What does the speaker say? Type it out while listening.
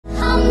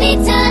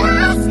till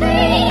I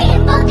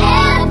scream for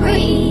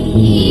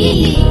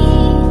every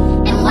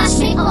and wash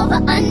me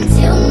over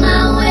until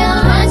my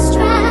will runs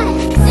dry.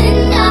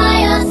 Send all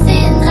your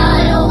sins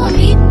all over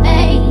me,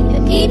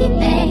 baby,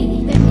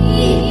 baby,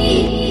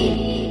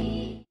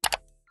 me.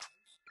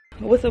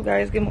 What's up,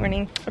 guys? Good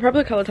morning. I'm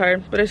probably color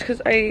tired, but it's because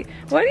I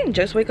didn't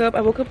just wake up. I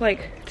woke up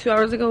like 2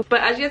 hours ago.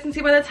 But as you guys can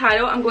see by the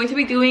title, I'm going to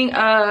be doing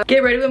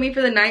get ready with me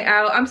for the night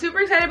out. I'm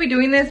super excited to be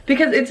doing this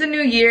because it's a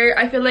new year.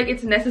 I feel like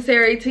it's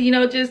necessary to, you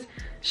know, just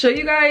show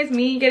you guys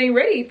me getting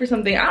ready for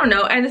something. I don't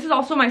know. And this is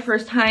also my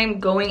first time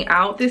going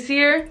out this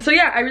year. So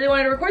yeah, I really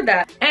wanted to record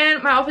that.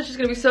 And my outfit's just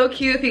gonna be so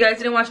cute. If you guys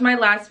didn't watch my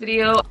last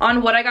video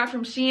on what I got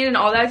from Shein and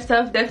all that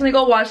stuff, definitely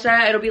go watch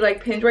that. It'll be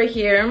like pinned right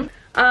here.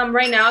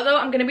 Right now though,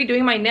 I'm gonna be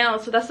doing my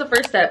nails. So that's the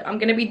first step. I'm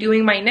gonna be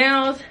doing my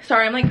nails.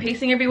 Sorry, I'm like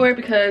pacing everywhere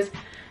because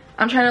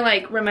I'm trying to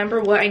like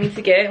remember what I need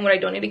to get and what I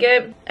don't need to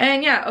get.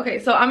 And yeah, okay,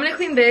 so I'm gonna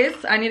clean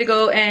this. I need to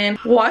go and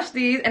wash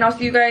these, and I'll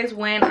see you guys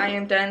when I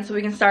am done so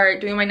we can start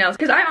doing my nails.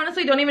 Because I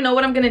honestly don't even know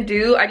what I'm gonna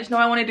do. I just know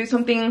I want to do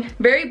something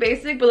very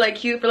basic but like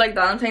cute for like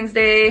Valentine's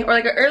Day or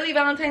like an early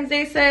Valentine's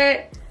Day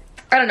set.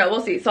 I don't know,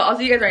 we'll see. So I'll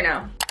see you guys right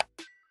now.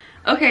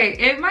 Okay,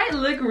 it might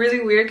look really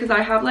weird because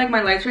I have like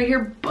my lights right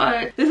here,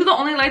 but this is the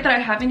only light that I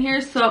have in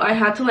here, so I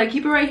had to like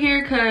keep it right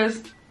here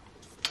because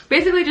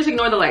basically just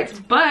ignore the lights.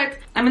 But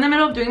I'm in the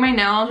middle of doing my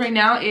nails right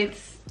now.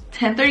 It's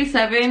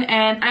 10:37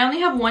 and I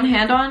only have one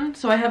hand on,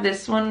 so I have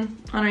this one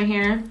on right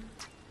here.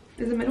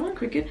 Is the middle one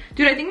crooked?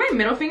 Dude, I think my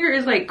middle finger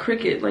is like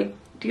crooked. Like,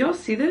 do y'all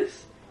see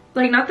this?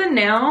 Like, not the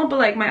nail, but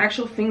like my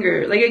actual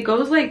finger. Like, it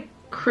goes like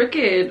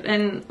crooked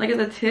and like at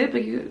the tip,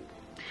 like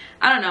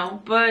I don't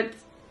know, but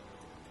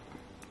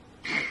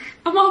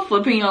I'm all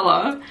flipping y'all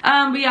off.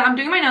 But yeah, I'm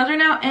doing my nails right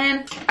now,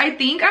 and I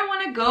think I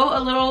want to go a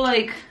little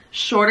like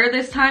shorter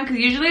this time because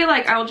usually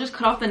like I'll just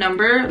cut off the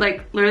number,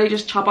 like literally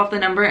just chop off the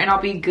number and I'll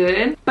be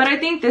good. But I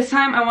think this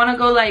time I want to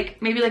go like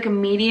maybe like a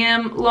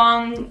medium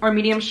long or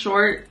medium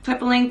short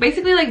type of length,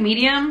 basically like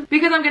medium,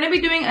 because I'm gonna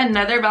be doing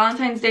another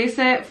Valentine's Day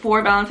set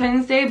for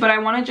Valentine's Day, but I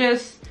want to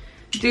just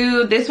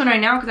do this one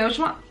right now because I just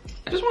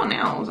want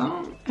nails.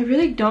 I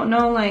really don't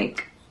know,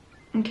 like,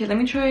 okay, let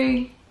me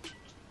try.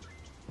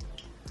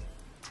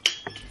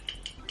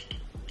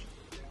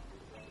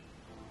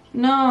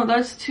 No,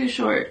 that's too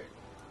short.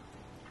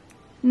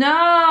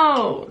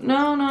 No,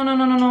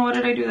 why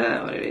did I do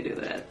that? Why did I do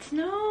that?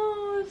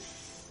 No,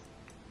 it's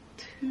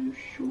too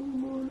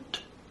short.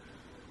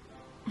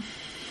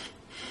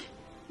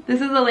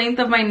 This is the length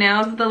of my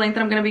nails. This is the length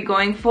that I'm gonna be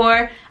going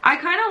for. I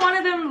kind of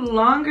wanted them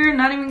longer,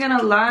 not even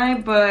gonna lie,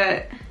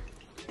 but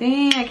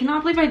dang, I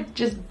cannot believe I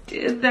just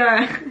did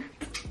that.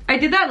 I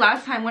did that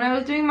last time when I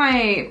was doing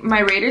my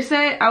Raider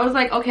set. I was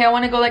like, okay, I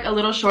want to go like a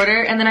little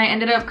shorter, and then I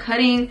ended up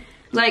cutting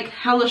like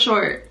hella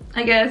short.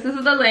 I guess this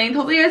is the length.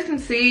 Hopefully you guys can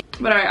see.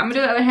 But alright, I'm gonna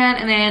do the other hand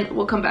and then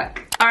we'll come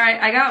back.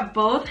 Alright, I got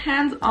both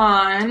hands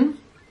on.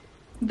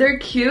 They're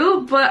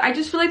cute, but I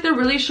just feel like they're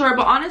really short.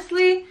 But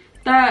honestly,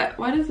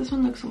 why does this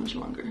one look so much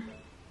longer?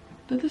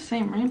 They're the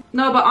same, right?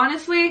 No, but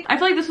honestly, I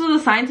feel like this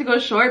was a sign to go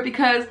short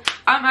because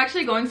I'm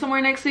actually going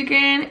somewhere next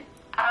weekend.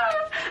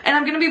 And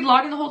I'm gonna be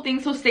vlogging the whole thing,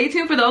 so stay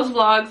tuned for those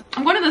vlogs.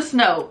 I'm going to the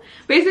snow.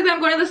 Basically, I'm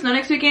going to the snow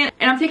next weekend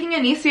and I'm taking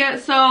Anicia,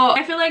 so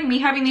I feel like me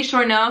having these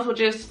short nails will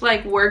just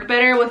like work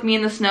better with me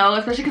in the snow,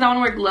 especially because I want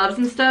to wear gloves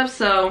and stuff.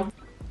 So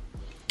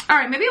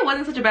alright, maybe it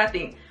wasn't such a bad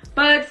thing,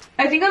 but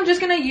I think I'm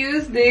just gonna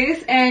use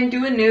this and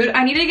do a nude.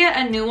 I need to get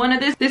a new one of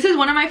this. This is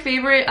one of my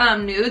favorite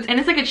nudes, and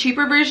it's like a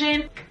cheaper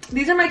version.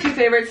 These are my two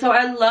favorites. So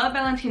I love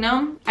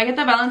Valentino. I get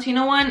the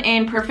Valentino one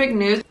in Perfect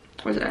Nude.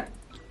 Where's it at?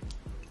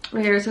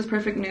 Right here, it says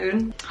Perfect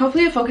Nude.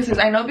 Hopefully it focuses.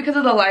 I know because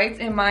of the lights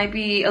it might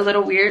be a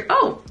little weird.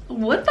 Oh,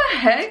 what the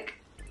heck?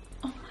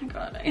 Oh my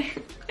god,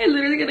 I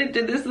literally could have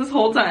did this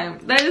whole time.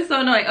 That is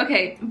so annoying.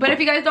 Okay, but if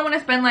you guys don't want to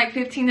spend like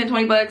 15 to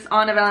 20 bucks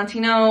on a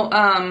Valentino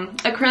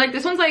acrylic,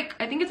 this one's like,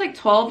 I think it's like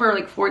 12 or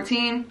like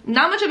 14.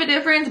 Not much of a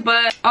difference,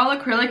 but all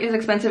acrylic is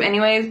expensive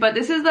anyways. But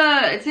this is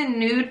it's in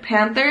Nude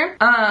Panther.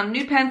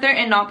 Nude Panther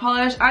and Nail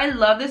Polish. I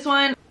love this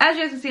one. As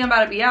you guys can see, I'm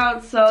about to be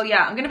out, so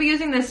yeah, I'm gonna be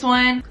using this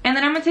one. And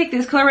then I'm gonna take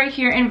this color right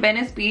here in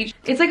Venice Beach.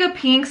 It's like a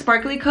pink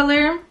sparkly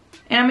color,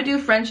 and I'm gonna do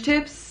French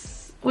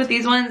tips with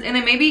these ones, and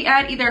then maybe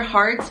add either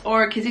hearts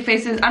or kissy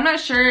faces. I'm not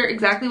sure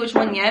exactly which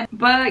one yet,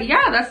 but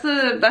yeah, that's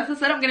the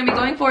set I'm gonna be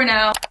going for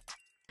now.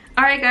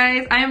 Alright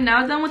guys, I am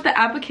now done with the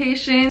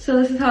application.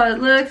 So this is how it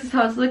looks, this is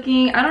how it's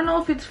looking. I don't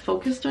know if it's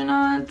focused or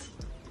not.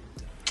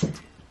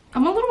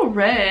 I'm a little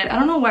red, I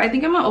don't know why. I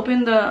think I'm gonna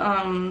open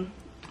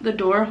the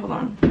door, hold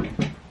on.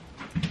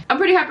 I'm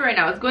pretty happy right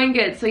now, it's going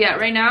good. So yeah,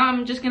 right now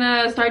I'm just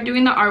gonna start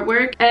doing the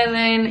artwork, and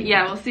then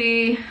yeah, we'll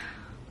see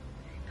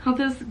how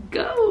this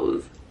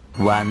goes.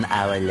 1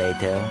 hour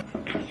later.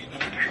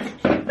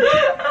 Good.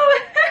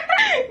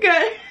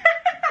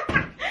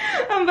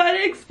 I'm about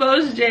to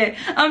expose Jay.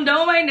 I'm done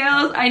with my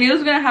nails. I knew this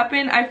was gonna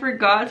happen. I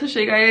forgot to show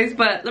you guys,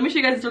 but let me show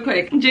you guys this real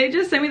quick. Jay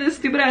just sent me this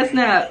stupid ass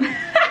snap.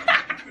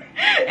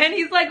 And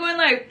he's like going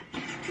like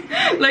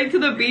to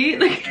the beat.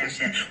 Like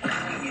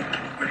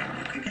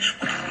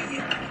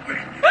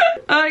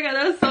Oh my god,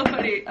 that was so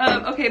funny.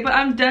 Okay, but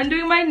I'm done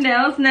doing my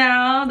nails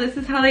now. This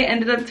is how they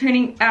ended up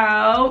turning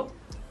out.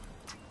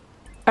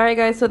 Alright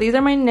guys, so these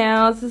are my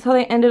nails. This is how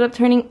they ended up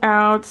turning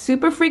out.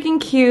 Super freaking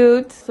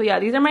cute. So yeah,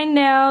 these are my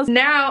nails.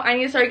 Now I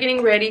need to start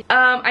getting ready.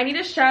 I need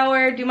to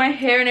shower, do my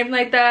hair and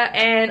everything like that,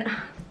 and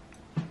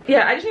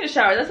yeah, I just need a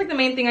shower. That's like the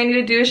main thing I need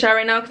to do, is shower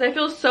right now, because I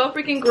feel so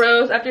freaking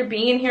gross after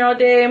being in here all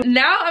day.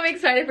 Now I'm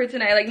excited for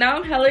tonight. Like now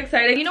I'm hella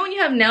excited. You know when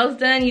you have nails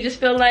done, you just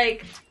feel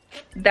like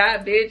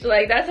that bitch.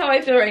 Like that's how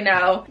I feel right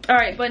now.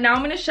 Alright, but now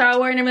I'm gonna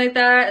shower and everything like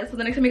that. So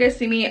the next time you guys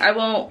see me,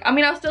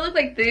 I'll still look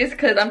like this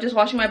because I'm just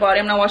washing my body.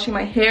 I'm not washing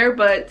my hair,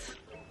 but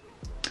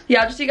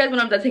yeah, I'll just see you guys when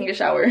I'm done taking a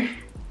shower.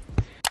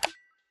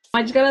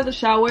 I just got out of the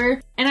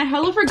shower and I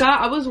hella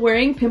forgot I was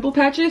wearing pimple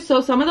patches.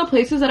 So some of the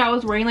places that I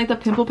was wearing like the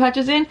pimple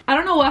patches in, I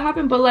don't know what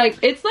happened, but like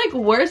it's like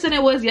worse than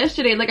it was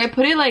yesterday. Like I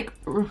put it like,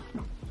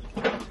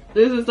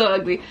 this is so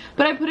ugly,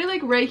 but I put it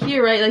like right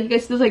here, right? Like you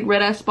guys see this like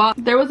red ass spot.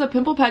 There was a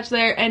pimple patch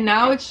there and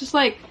now it's just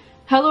like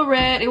hella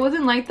red. It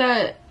wasn't like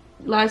that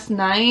last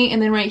night.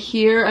 And then right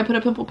here I put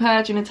a pimple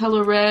patch and it's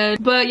hella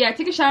red. But yeah, I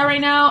took a shower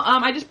right now.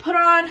 I just put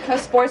on a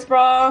sports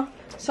bra,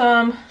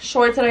 some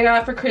shorts that I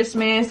got for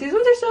Christmas. These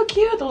ones are so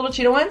cute, the little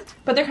cheetah ones,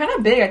 but they're kind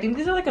of big. I think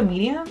these are like a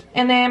medium.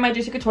 And then my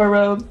Juicy Couture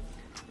robe.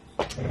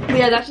 But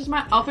yeah, that's just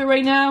my outfit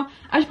right now.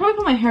 I should probably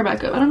put my hair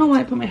back up. I don't know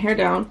why I put my hair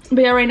down. But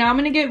yeah, right now I'm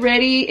gonna get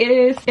ready.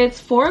 It's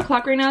 4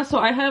 o'clock right now, so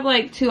I have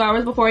like 2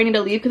 hours before I need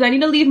to leave, because I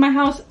need to leave my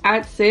house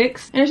at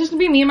 6. And it's just gonna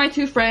be me and my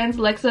 2 friends,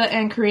 Lexa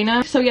and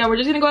Karina. So yeah, we're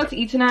just gonna go out to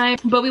eat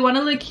tonight, but we want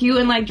to look cute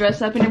and like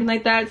dress up and everything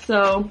like that.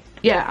 So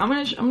yeah, I'm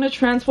gonna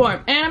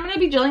transform, and I'm gonna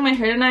be gelling my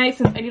hair tonight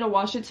since I need to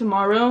wash it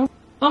tomorrow.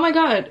 Oh my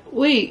god,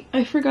 wait,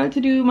 I forgot to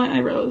do my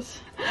eyebrows.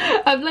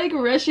 I'm like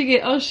rushing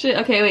it. Oh shit.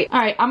 Okay, wait.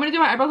 Alright, I'm gonna do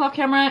my eyebrows off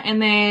camera and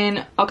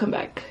then I'll come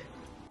back.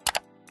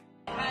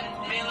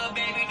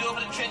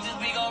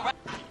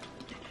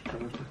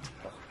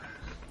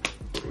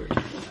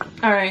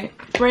 Alright,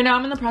 right now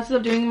I'm in the process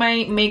of doing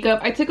my makeup.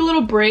 I took a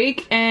little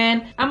break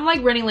and I'm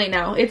like running late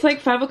now. It's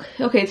like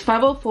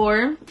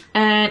 5:04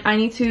 and I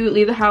need to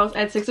leave the house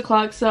at 6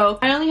 o'clock, so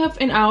I only have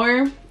an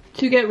hour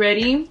to get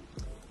ready.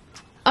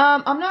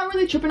 I'm not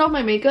really tripping off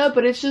my makeup,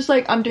 but it's just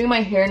like I'm doing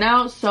my hair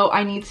now, so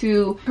I need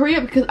to hurry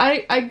up because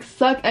I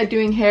suck at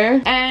doing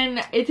hair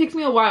and it takes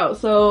me a while.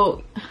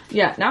 So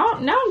yeah, now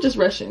I'm just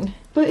rushing,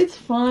 but it's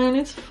fun.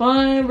 It's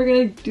fun. We're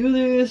gonna do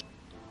this.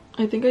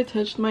 I think I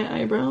touched my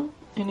eyebrow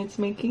and it's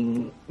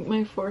making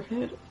my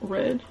forehead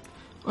red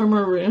or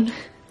maroon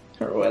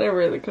or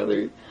whatever the color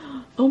is.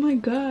 Oh my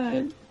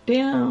god,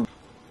 damn.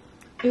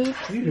 It was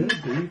you did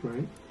it,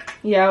 right?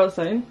 Yeah,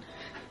 outside.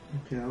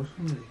 Okay, I was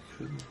gonna make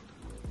sure.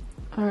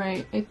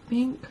 Alright, I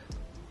think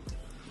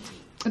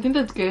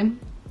that's good.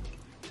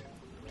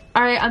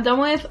 Alright, I'm done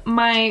with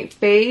my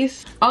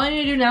face. All I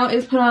need to do now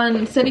is put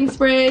on setting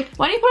spray.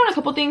 Well, I need to put on a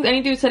couple things. I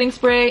need to do setting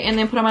spray and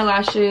then put on my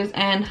lashes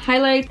and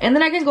highlight. And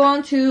then I can go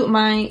on to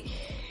my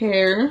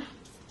hair.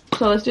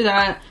 So let's do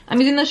that. I'm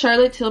using the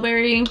Charlotte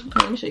Tilbury,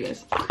 let me show you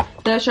guys.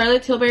 The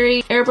Charlotte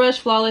Tilbury Airbrush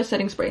Flawless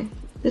Setting Spray.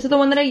 This is the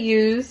one that I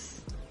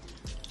use.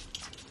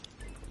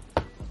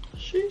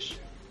 Sheesh.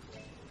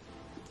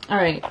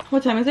 Alright,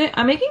 what time is it?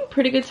 I'm making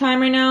pretty good time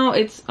right now.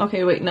 It's,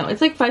 okay, wait, no,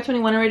 it's like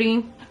 5:21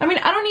 already. I mean,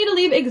 I don't need to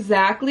leave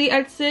exactly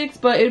at 6,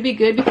 but it would be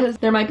good because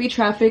there might be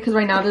traffic, because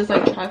right now there's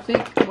like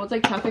traffic. Well, it's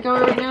like traffic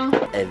hour right now.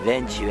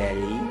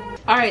 Eventually.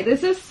 Alright,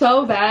 this is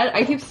so bad.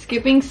 I keep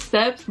skipping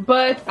steps,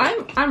 but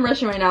I'm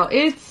rushing right now.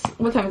 It's,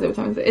 what time is it? What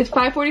time is it? It's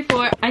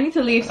 5:44. I need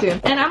to leave soon.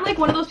 And I'm like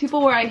one of those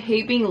people where I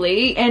hate being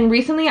late, and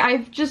recently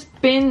I've just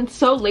been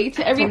so late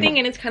to everything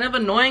and it's kind of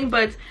annoying.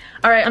 But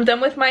alright, I'm done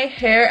with my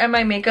hair and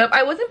my makeup.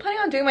 I wasn't planning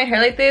on doing my hair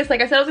like this.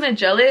 Like I said, I was gonna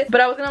gel it,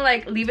 but I was gonna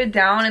like leave it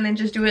down and then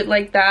just do it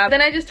like that.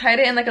 Then I just tied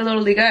it in like a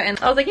little liga and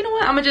I was like, you know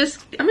what, I'm gonna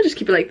just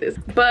keep it like this.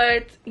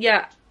 But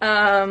yeah,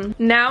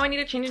 now I need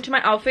to change into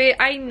my outfit.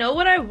 I know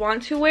what I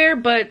want to wear,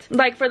 but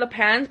like for the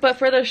pants, but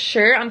for the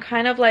shirt I'm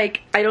kind of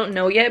like, I don't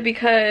know yet,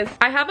 because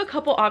I have a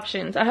couple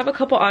options. I think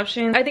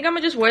I'm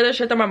gonna just wear the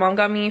shirt that my mom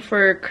got me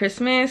for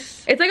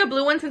Christmas. It's like a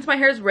blue one. Since my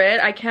hair is red,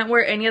 I can't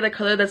wear any other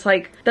color that's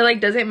like that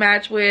doesn't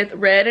match with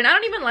red, and I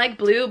don't even like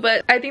blue,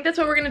 but I think that's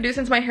what we're gonna do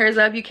since my hair is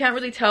up. You can't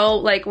really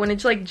tell like when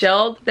it's like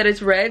gelled that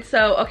it's red.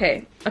 So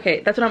okay,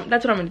 that's what I'm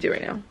gonna do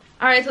right now.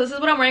 All right, so this is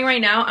what I'm wearing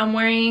right now. I'm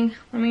wearing,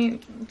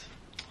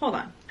 hold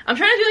on, I'm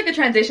trying to do like a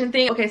transition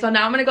thing. Okay, so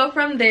now I'm gonna go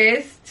from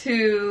this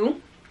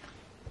to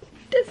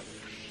this.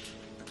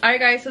 Alright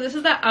guys, so this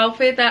is the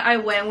outfit that I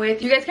went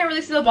with. You guys can't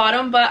really see the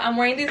bottom, but I'm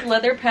wearing these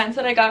leather pants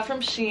that I got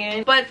from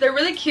Shein. But they're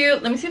really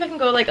cute. Let me see if I can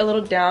go like a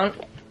little down.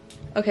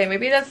 Okay,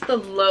 maybe that's the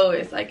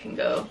lowest I can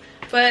go.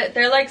 But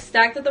they're like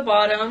stacked at the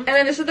bottom. And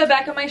then this is the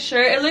back of my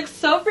shirt. It looks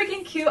so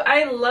freaking cute.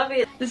 I love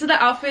it. This is the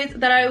outfit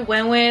that I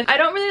went with. I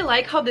don't really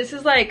like how this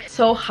is like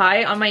so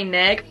high on my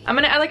neck. I'm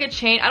gonna add like a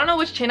chain. I don't know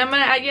which chain I'm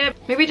gonna add yet.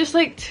 Maybe just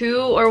like 2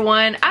 or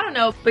 1. I don't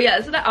know. But yeah,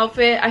 this is the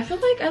outfit. I feel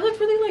like I look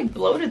really like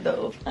bloated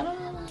though. I don't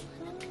know.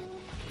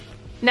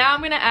 Now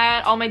I'm gonna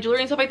add all my jewelry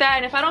and stuff like that,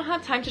 and if I don't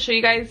have time to show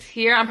you guys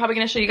here, I'm probably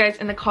gonna show you guys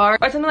in the car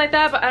or something like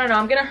that, but I don't know,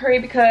 I'm gonna hurry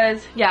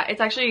because yeah,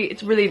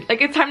 it's really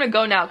like it's time to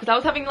go now because I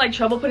was having like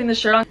trouble putting the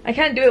shirt on. I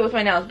can't do it with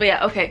my nails, but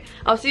yeah, okay.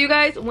 I'll see you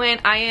guys when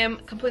I am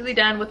completely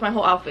done with my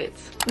whole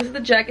outfits. This is the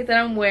jacket that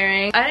I'm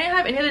wearing. I didn't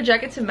have any other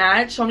jacket to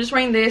match, so I'm just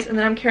wearing this, and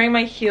then I'm carrying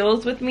my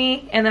heels with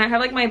me, and then I have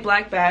like my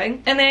black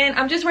bag, and then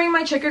I'm just wearing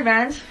my checkered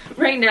Vans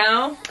right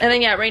now, and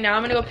then yeah, right now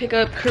I'm gonna go pick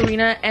up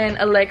Karina and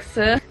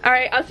Alexa. All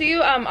right, I'll see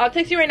you. I'll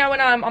text you right now when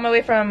I'm on my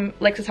way from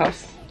Lex's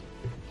house.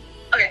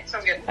 Okay,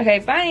 sounds good. Okay,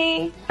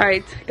 bye. All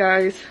right,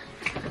 guys.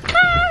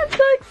 I'm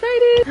so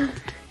excited.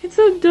 It's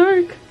so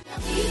dark.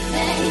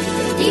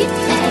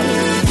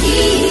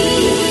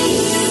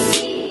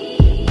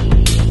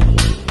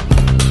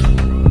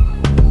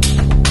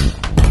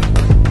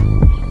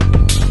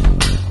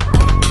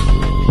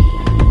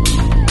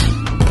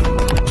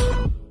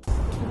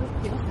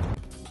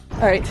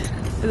 All right,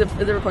 is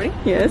it recording?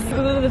 Yes.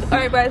 All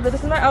right, guys, but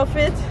this is my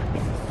outfit.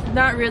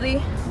 Not really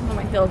on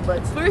my heels,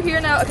 but we're here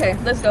now. Okay,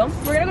 let's go.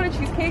 We're gonna go to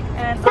Cheesecake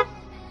and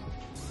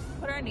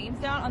put our names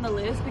down on the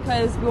list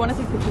because we want to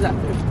take pictures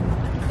after.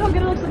 Don't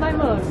get a look at my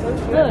mug.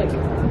 Look.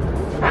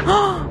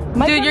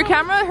 Dude,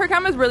 her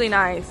camera's really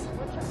nice.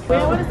 Wait,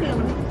 I want to see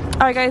them.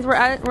 All right, guys,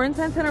 we're in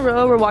Santana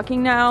Row. We're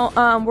walking now.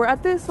 We're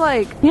at this,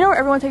 like, you know where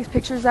everyone takes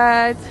pictures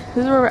at?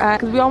 This is where we're at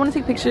because we all want to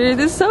take pictures.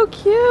 This is so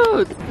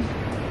cute.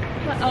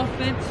 My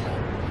outfit.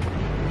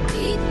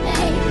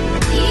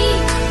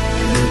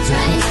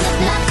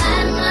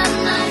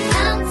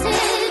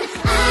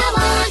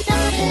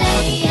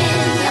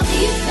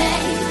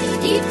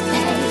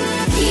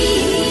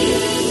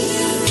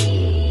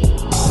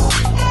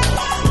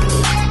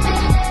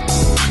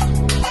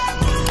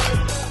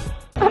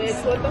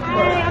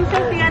 Hi, I'm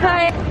Sophia.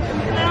 Hi.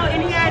 Hello,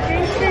 any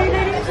drinks for you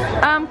ladies?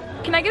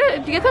 Can I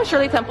get do you get that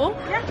Shirley Temple?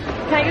 Yeah.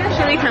 Can I get a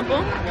Shirley Temple?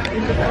 The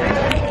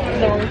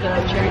one with the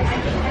cherries.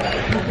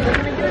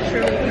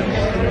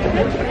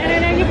 And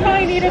then you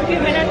probably need a few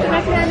minutes to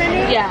make your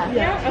menu? Yeah.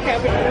 Yeah? Okay. I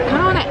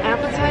kind of want an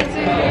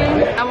appetizer.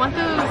 I want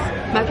those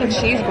mac and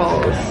cheese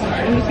balls.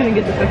 I'm just gonna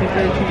get the fucking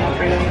fettuccine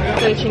alfredo.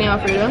 Fettuccine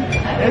Alfredo?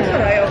 That's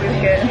what I always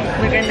get.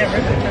 Like, I never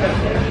switch it up.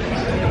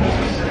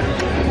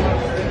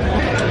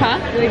 Huh?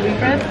 Like wheat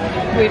bread?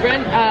 Wheat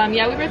bread?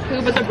 Yeah, wheat bread's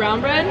cool, but the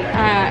brown bread?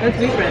 That's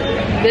wheat bread.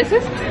 This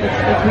is?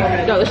 That's wheat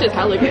bread. No, this shit's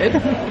hella good.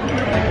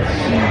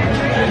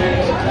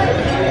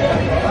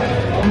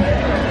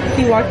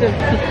 He walked up.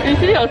 You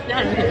see how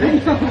standing here.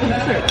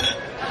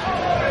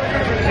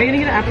 Are you gonna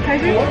get an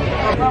appetizer?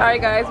 Alright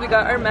guys, we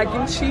got our mac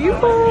and cheese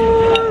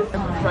balls.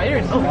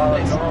 Right? Oh,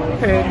 nice.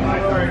 Okay.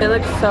 It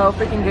looks so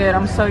freaking good.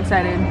 I'm so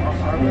excited.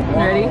 You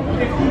ready?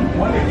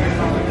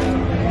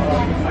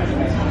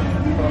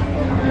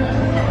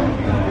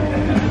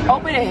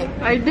 Open it.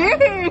 I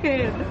did!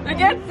 I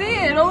can't see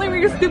it. Only for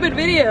your stupid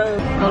video.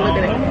 Oh, look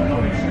at it.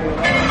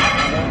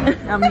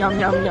 Yum, yum,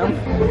 yum, yum.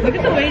 Look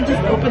at the way it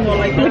just opened though.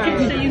 Like, look at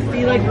the shit you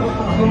see like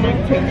on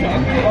like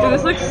TikTok. Dude,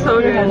 this looks so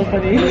good. Hella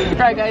funny.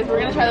 Alright guys, we're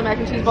gonna try the mac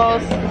and cheese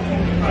balls.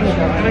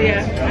 Oh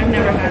yeah, I've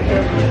never had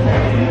this.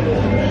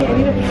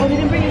 Oh, they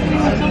didn't bring us any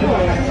simple.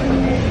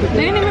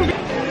 They didn't even...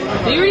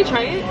 Did you already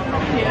try it?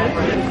 Yeah.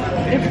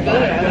 It's good. I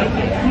like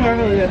it. It's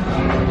really good.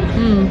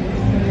 Mmm.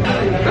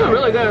 Oh,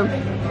 really good.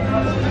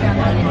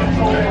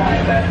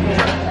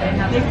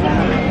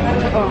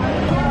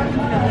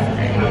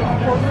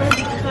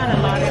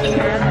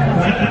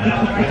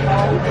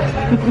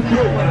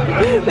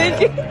 Thank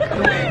you.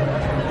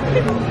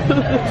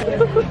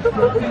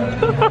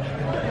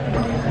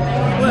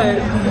 What?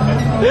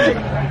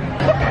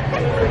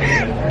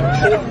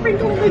 She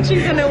sprinkled the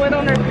cheese and it went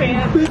on her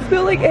pants. It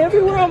spilled like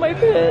everywhere on my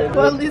pants.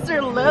 Well, at least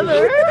they're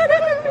leather.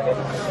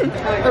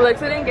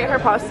 Alexa didn't get her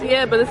pasta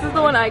yet, but this is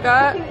the one I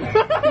got.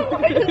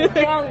 Why does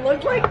it all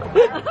look like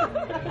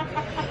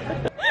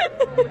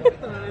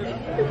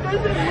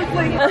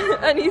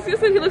Anicia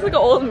said he looks like an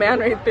old man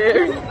right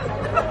there.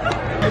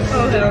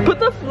 Oh, Put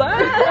the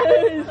flash!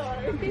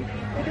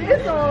 it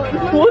is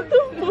on. What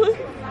the fuck?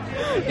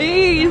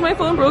 Hey, is my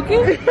phone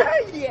broken?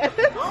 Yes.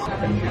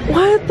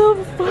 What the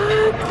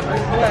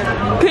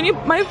fuck? Can you?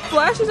 My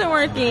flash isn't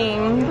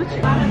working.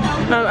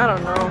 No, I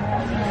don't know.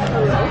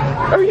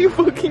 Are you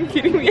fucking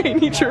kidding me? I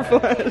need your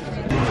flash.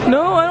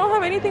 No, I don't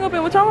have anything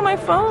open. What's wrong with my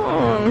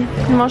phone?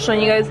 I'm not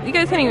showing you guys. You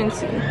guys can't even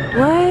see.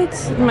 What?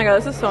 Oh my god,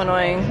 this is so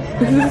annoying.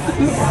 This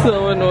is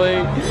so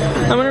annoying.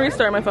 I'm gonna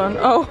restart my phone.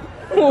 Oh,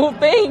 oh,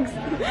 thanks.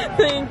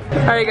 Thanks.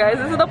 Alright guys,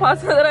 this is the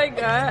pasta that I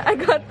got. I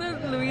got the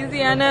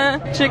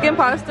Louisiana chicken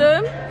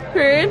pasta,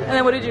 period. And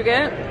then what did you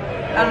get?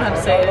 I don't have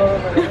to say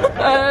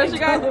it. She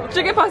got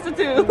chicken pasta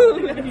too.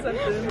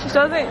 She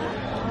doesn't.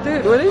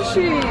 Dude, what is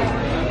she?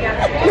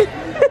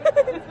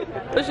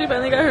 But she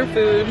finally got her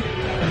food.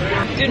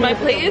 Dude, my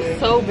plate is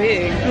so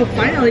big. Oh,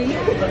 finally.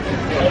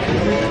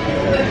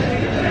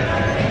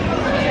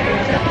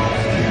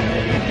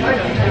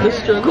 The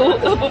struggle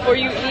before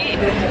you eat.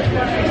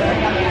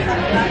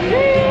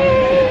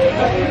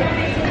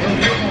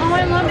 Oh,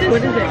 I love this.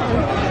 What is it?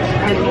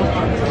 I don't know.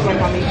 My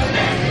mommy.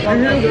 I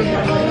know.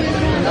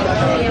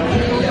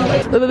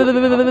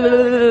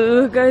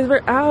 Guys,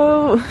 we're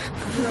out.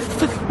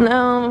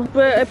 No,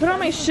 but I put on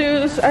my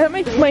shoes. I have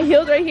my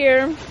heels right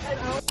here.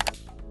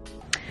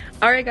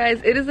 Alright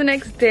guys, it is the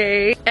next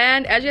day,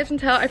 and as you guys can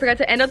tell, I forgot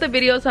to end out the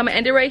video, so I'm gonna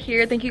end it right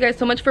here. Thank you guys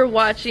so much for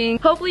watching.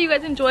 Hopefully you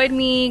guys enjoyed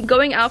me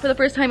going out for the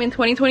first time in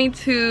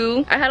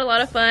 2022. I had a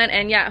lot of fun,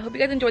 and yeah, I hope you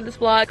guys enjoyed this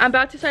vlog. I'm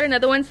about to start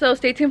another one, so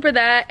stay tuned for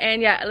that,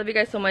 and yeah, I love you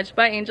guys so much.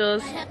 Bye,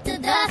 angels.